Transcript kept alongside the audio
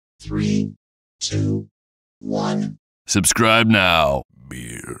3, 2, 1. Subscribe now.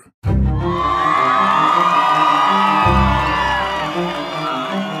 Beer.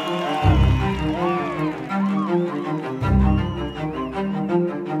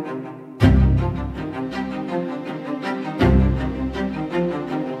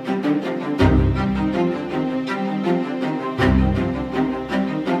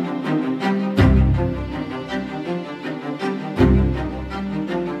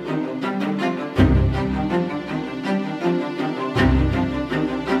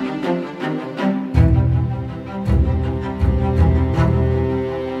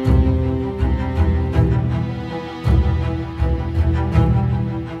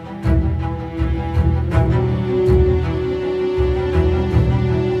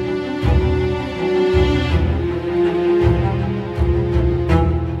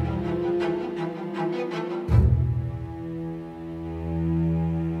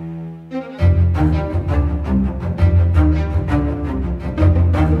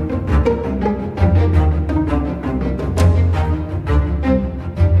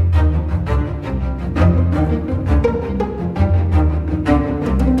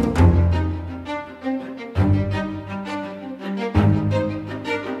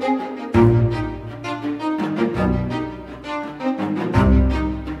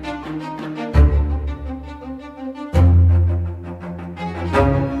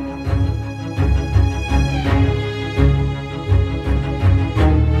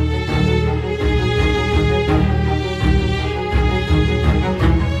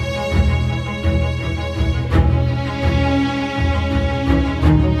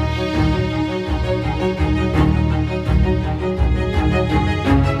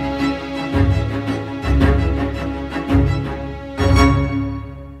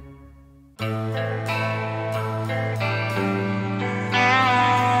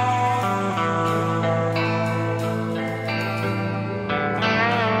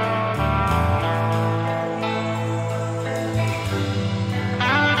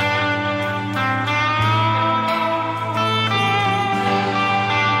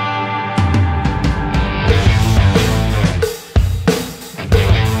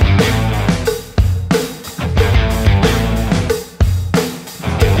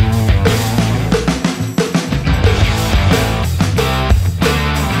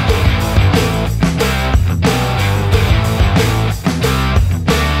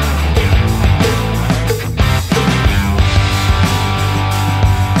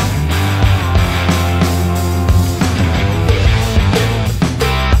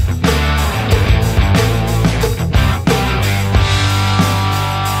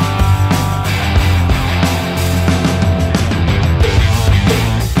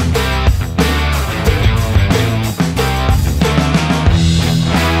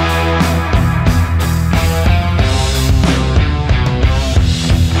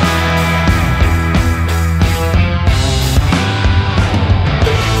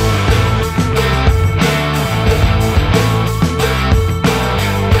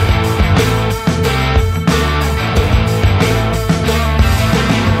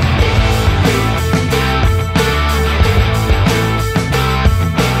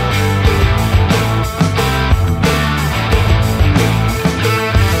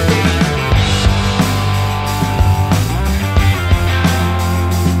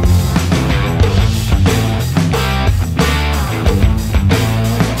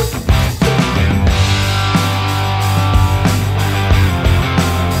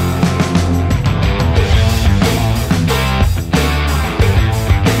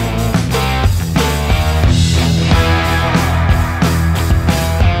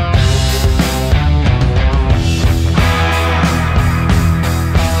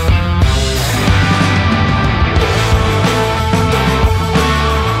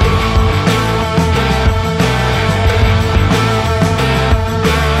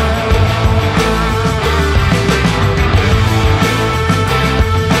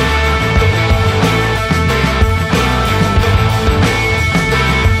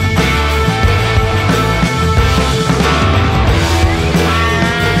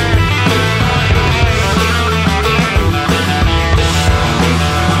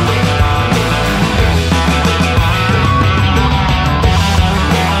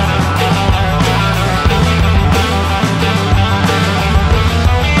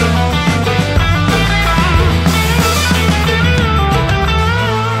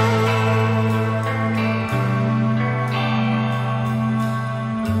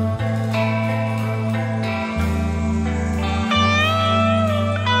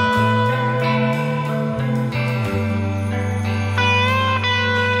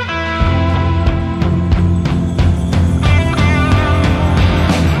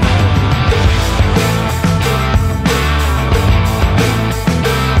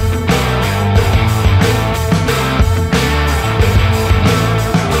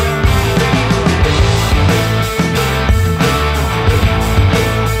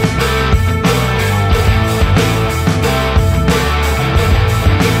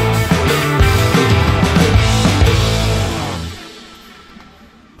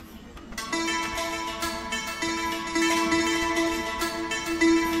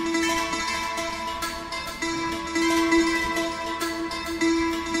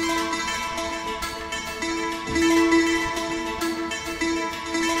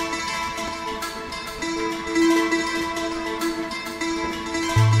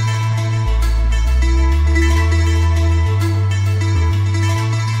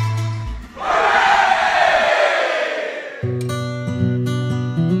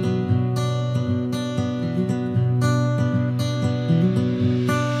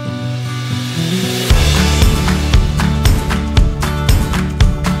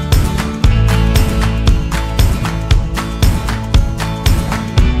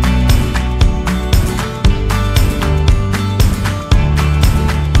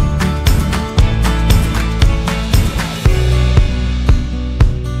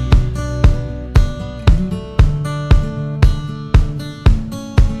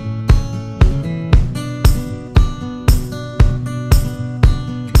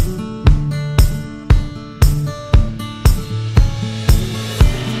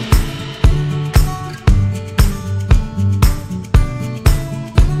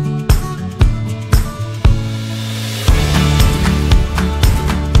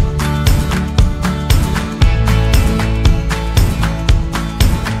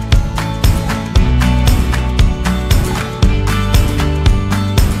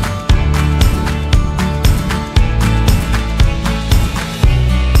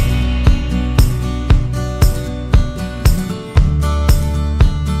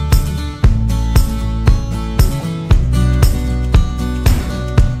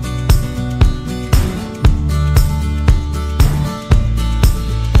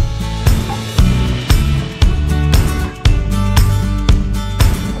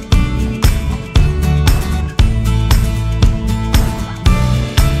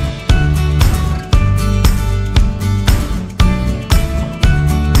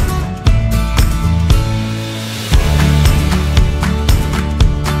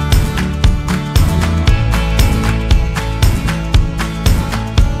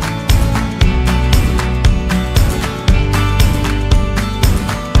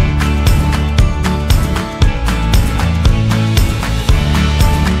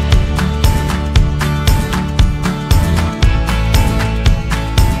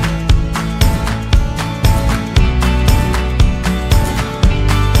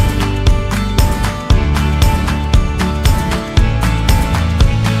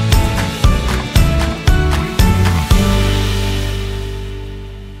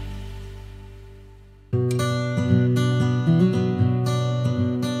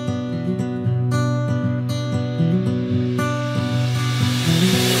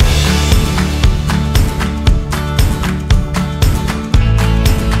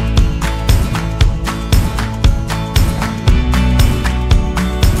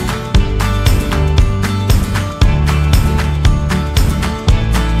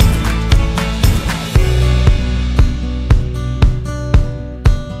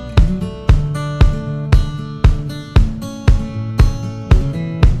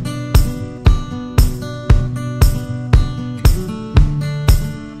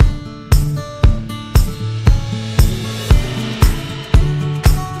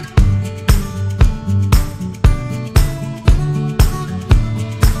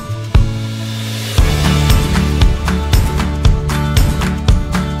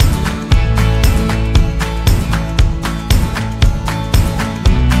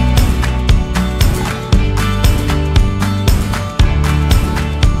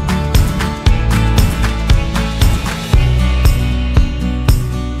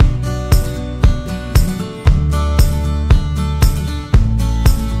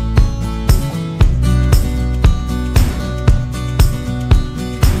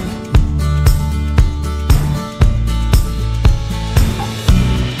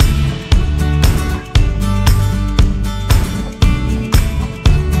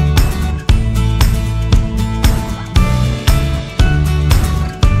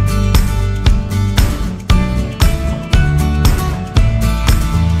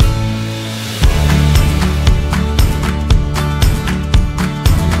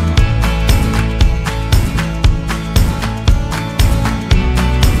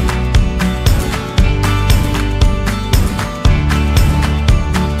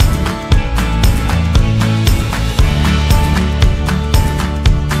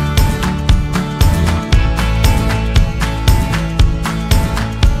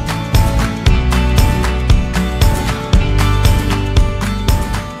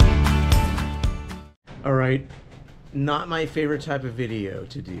 not my favorite type of video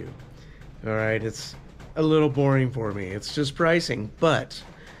to do. All right, it's a little boring for me. It's just pricing, but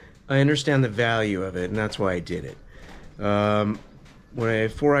I understand the value of it, and that's why I did it.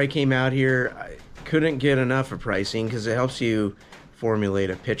 Before I came out here, I couldn't get enough of pricing because it helps you formulate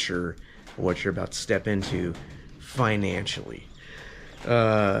a picture of what you're about to step into financially.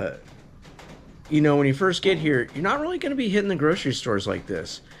 You know, when you first get here, you're not really going to be hitting the grocery stores like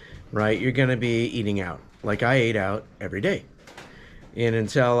this, right? You're going to be eating out. Like I ate out every day. And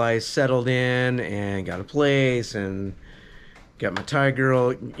until I settled in and got a place and got my Thai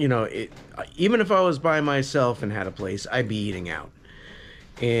girl, you know, even if I was by myself and had a place, I'd be eating out.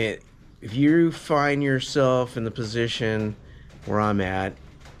 And if you find yourself in the position where I'm at,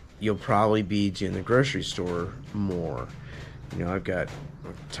 you'll probably be in the grocery store more. You know, I've got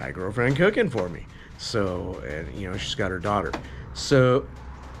a Thai girlfriend cooking for me. So, and you know, she's got her daughter. So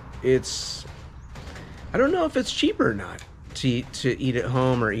it's, I don't know if it's cheaper or not to eat at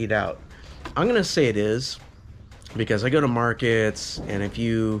home or eat out. I'm going to say it is, because I go to markets, and if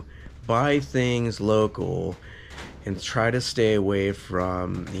you buy things local and try to stay away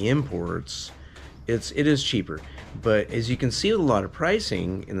from the imports, it is cheaper. But as you can see with a lot of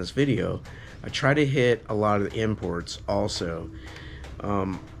pricing in this video, I try to hit a lot of the imports also,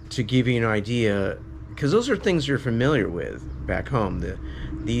 to give you an idea, because those are things you're familiar with back home,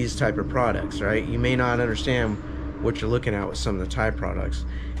 these type of products, right? You may not understand what you're looking at with some of the Thai products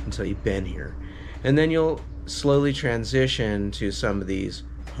until you've been here. And then you'll slowly transition to some of these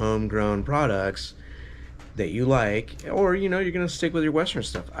homegrown products that you like, or you know, you're gonna stick with your Western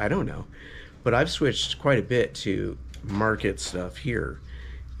stuff. I don't know, but I've switched quite a bit to market stuff here.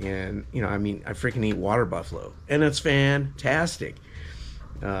 And you know, I mean, I freaking eat water buffalo, and it's fantastic.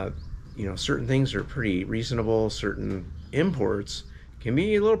 You know, certain things are pretty reasonable. Certain imports can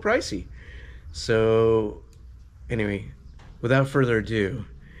be a little pricey. So anyway, without further ado,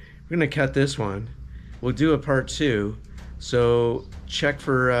 we're gonna cut this one. We'll do a part 2. So check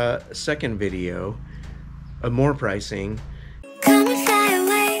for a second video of more pricing. Come and fly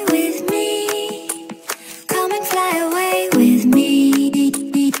away with me. Come and fly away with me.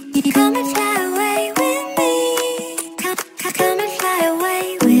 Come and fly